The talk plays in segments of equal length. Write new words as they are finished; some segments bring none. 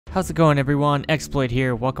How's it going, everyone? Xploit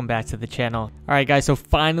here. Welcome back to the channel. Alright guys, so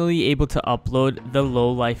finally able to upload the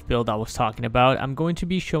low life build I was talking about. I'm going to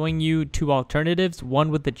be showing you two alternatives,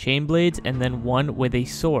 one with the chain blades and then one with a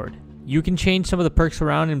sword. You can change some of the perks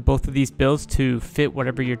around in both of these builds to fit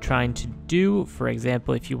whatever you're trying to do. For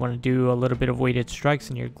example, if you want to do a little bit of weighted strikes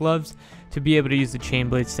in your gloves to be able to use the chain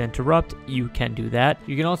blades to interrupt, you can do that.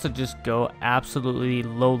 You can also just go absolutely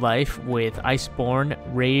low life with ICEBORNE,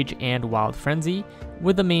 Rage, and Wild Frenzy,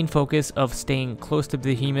 with the main focus of staying close to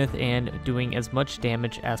Behemoth and doing as much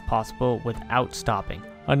damage as possible without stopping.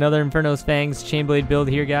 Another Inferno's Fangs Chainblade build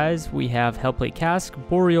here, guys. We have Hellplate Cask,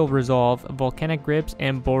 Boreal Resolve, Volcanic Grips,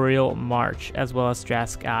 and Boreal March, as well as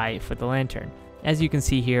Drask Eye for the Lantern. As you can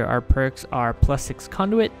see here, our perks are +6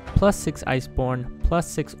 Conduit, +6 Iceborne,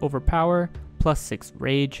 +6 Overpower, +6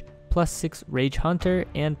 Rage, +6 Rage Hunter,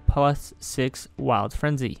 and +6 Wild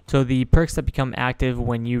Frenzy. So the perks that become active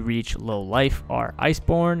when you reach low life are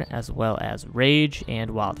Iceborne, as well as Rage and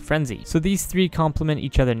Wild Frenzy. So these three complement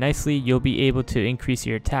each other nicely. You'll be able to increase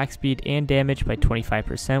your attack speed and damage by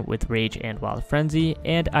 25% with Rage and Wild Frenzy,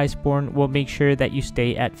 and Iceborne will make sure that you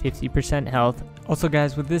stay at 50% health. Also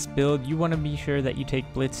guys, with this build, you want to be sure that you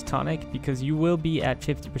take Blitz Tonic because you will be at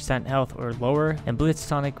 50% health or lower, and Blitz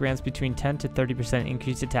Tonic grants between 10 to 30%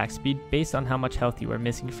 increased attack speed based on how much health you are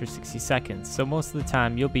missing for 60 seconds, so most of the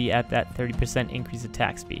time you'll be at that 30% increased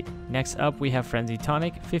attack speed. Next up we have Frenzy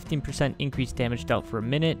Tonic, 15% increased damage dealt for a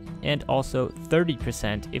minute, and also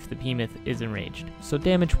 30% if the Behemoth is enraged. So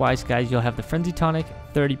damage wise guys, you'll have the Frenzy Tonic,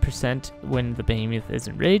 30% when the Behemoth is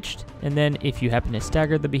enraged, and then if you happen to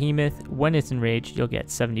stagger the Behemoth when it's enraged, you'll get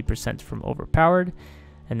 70% from Overpowered,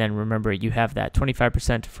 and then remember you have that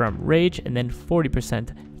 25% from Rage and then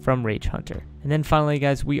 40% from Rage Hunter. And then finally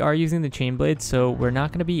guys, we are using the chain blade, so we're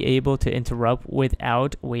not going to be able to interrupt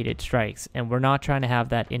without weighted strikes, and we're not trying to have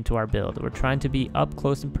that into our build. We're trying to be up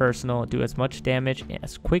close and personal, do as much damage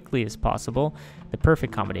as quickly as possible, the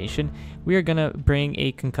perfect combination. We are going to bring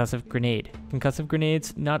a concussive grenade. Concussive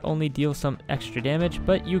grenades not only deal some extra damage,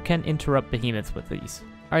 but you can interrupt behemoths with these.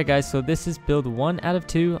 Alright guys, so this is build 1 out of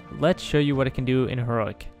 2. Let's show you what it can do in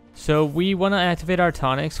Heroic. So we want to activate our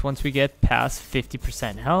tonics once we get past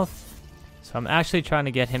 50% health. So I'm actually trying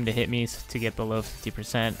to get him to hit me to get below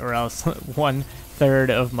 50%, or else 1/3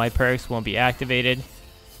 of my perks won't be activated.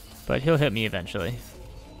 But he'll hit me eventually,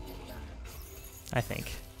 I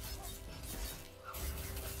think.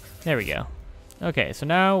 There we go. Okay, so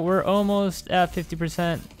now we're almost at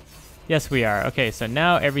 50%. Yes, we are. Okay, so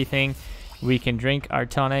now everything, we can drink our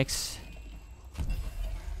tonics.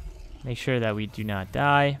 Make sure that we do not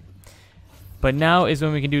die. But now is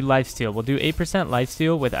when we can do lifesteal. We'll do 8%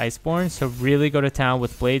 lifesteal with Iceborne, so really go to town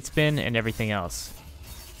with Blade Spin and everything else.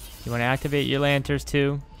 You want to activate your lanterns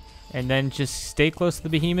too, and then just stay close to the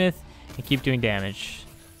Behemoth and keep doing damage.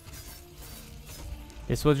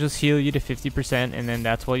 This will just heal you to 50%, and then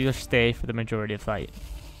that's where you'll stay for the majority of the fight.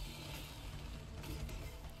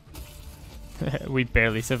 We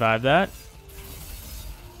barely survived that.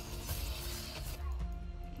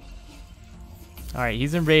 Alright,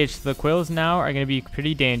 he's enraged. The quills now are going to be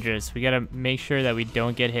pretty dangerous. We got to make sure that we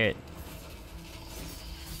don't get hit.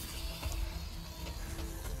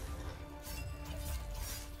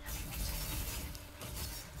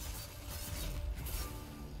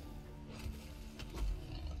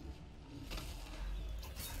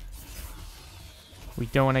 We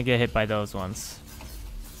don't want to get hit by those ones.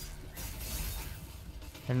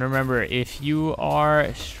 And remember, if you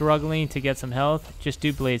are struggling to get some health, just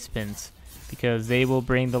do blade spins, because they will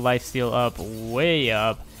bring the lifesteal up way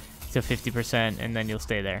up to 50%, and then you'll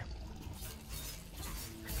stay there.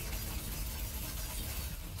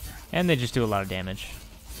 And they just do a lot of damage.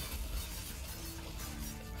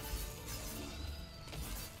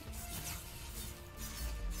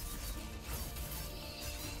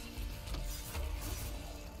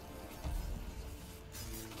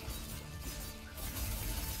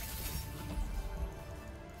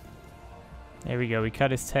 There we go, we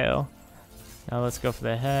cut his tail. Now let's go for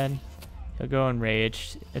the head. He'll go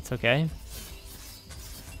enraged. It's okay.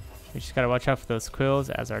 We just gotta watch out for those quills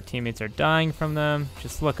as our teammates are dying from them.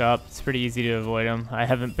 Just look up. It's pretty easy to avoid them. I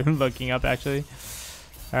haven't been looking up actually.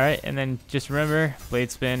 Alright, and then just remember,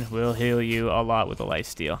 Blade Spin will heal you a lot with a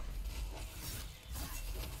lifesteal.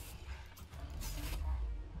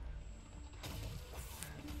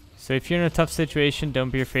 So if you're in a tough situation,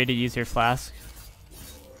 don't be afraid to use your flask.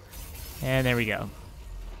 And there we go.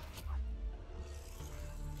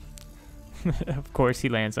 Of course he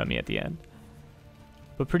lands on me at the end.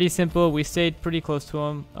 But pretty simple. We stayed pretty close to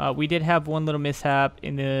him. We did have one little mishap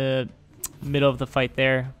in the middle of the fight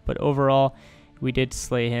there, but overall we did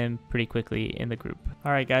slay him pretty quickly in the group.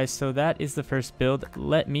 Alright guys, so that is the first build.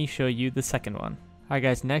 Let me show you the second one. Alright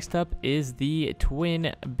guys, next up is the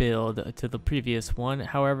twin build to the previous one.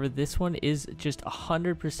 However, this one is just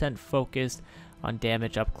 100% focused on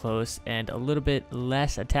damage up close and a little bit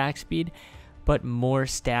less attack speed, but more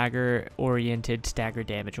stagger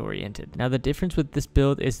damage oriented. Now the difference with this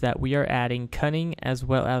build is that we are adding cunning as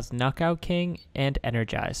well as knockout king and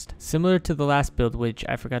energized. Similar to the last build, which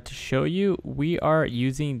I forgot to show you, we are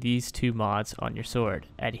using these two mods on your sword.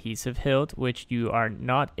 Adhesive hilt, which you are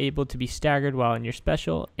not able to be staggered while in your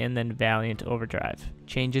special, and then valiant overdrive.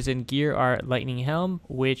 Changes in gear are lightning helm,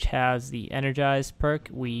 which has the energized perk.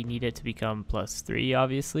 We need it to become +3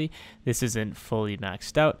 obviously. This isn't fully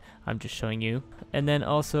maxed out, I'm just showing you. And then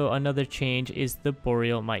also another change is the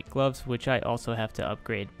boreal might gloves, which I also have to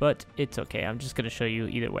upgrade, but it's okay, I'm just going to show you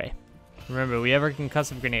either way. Remember, we have our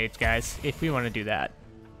concussive grenades, guys, if we want to do that.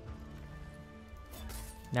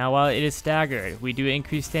 Now while it is staggered, we do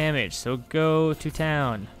increase damage, so go to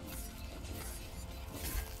town.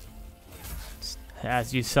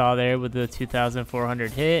 As you saw there with the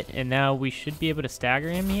 2,400 hit, and now we should be able to stagger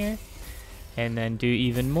him here and then do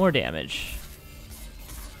even more damage.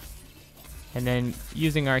 And then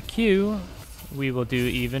using our Q, we will do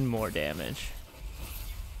even more damage.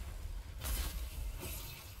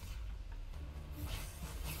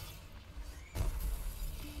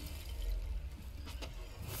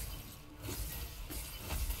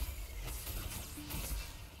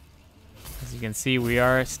 As you can see, we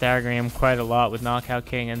are staggering him quite a lot with Knockout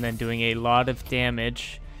King and then doing a lot of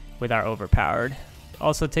damage with our overpowered.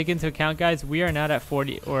 Also take into account, guys, we are not at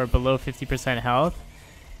 40 or below 50% health,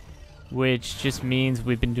 which just means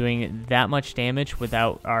we've been doing that much damage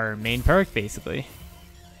without our main perk, basically.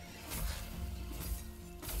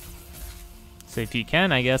 So if you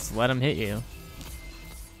can, I guess, let him hit you.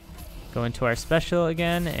 Go into our special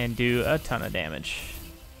again and do a ton of damage.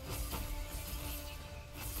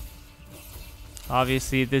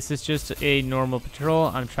 Obviously, this is just a normal patrol.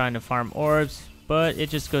 I'm trying to farm orbs, but it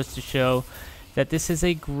just goes to show that this is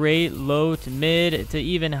a great low to mid to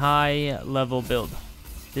even high level build.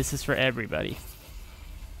 This is for everybody.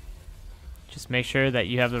 Just make sure that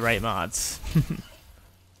you have the right mods.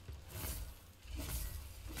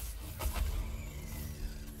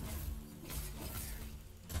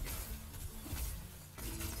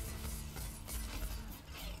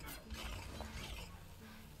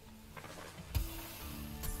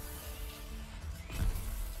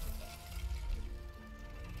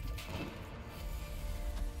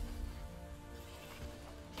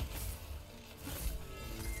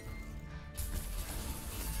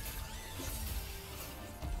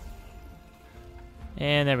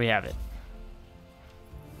 And there we have it.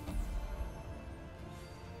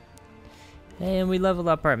 And we leveled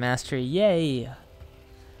up our mastery. Yay!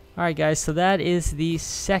 Alright guys, so that is the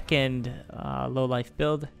second low life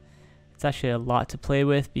build. It's actually a lot to play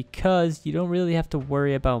with because you don't really have to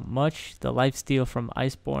worry about much. The lifesteal from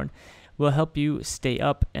ICEBORNE will help you stay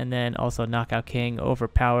up, and then also Knockout King,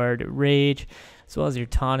 overpowered, rage, as well as your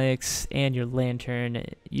tonics and your lantern.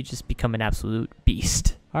 You just become an absolute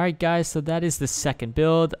beast. Alright guys, so that is the second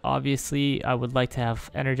build. Obviously, I would like to have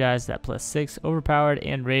energized at +6, overpowered,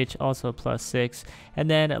 and rage also +6, and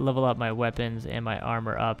then level up my weapons and my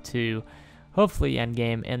armor up to hopefully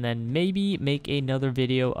endgame, and then maybe make another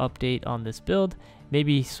video update on this build.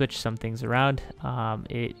 Maybe switch some things around.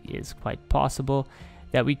 It is quite possible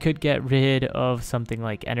that we could get rid of something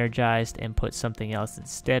like energized and put something else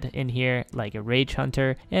instead in here, like a rage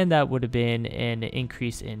hunter, and that would have been an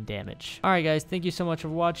increase in damage. Alright guys, thank you so much for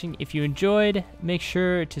watching. If you enjoyed, make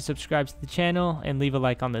sure to subscribe to the channel and leave a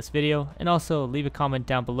like on this video, and also leave a comment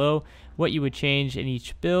down below what you would change in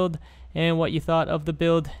each build and what you thought of the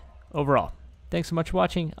build overall. Thanks so much for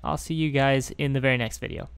watching. I'll see you guys in the very next video.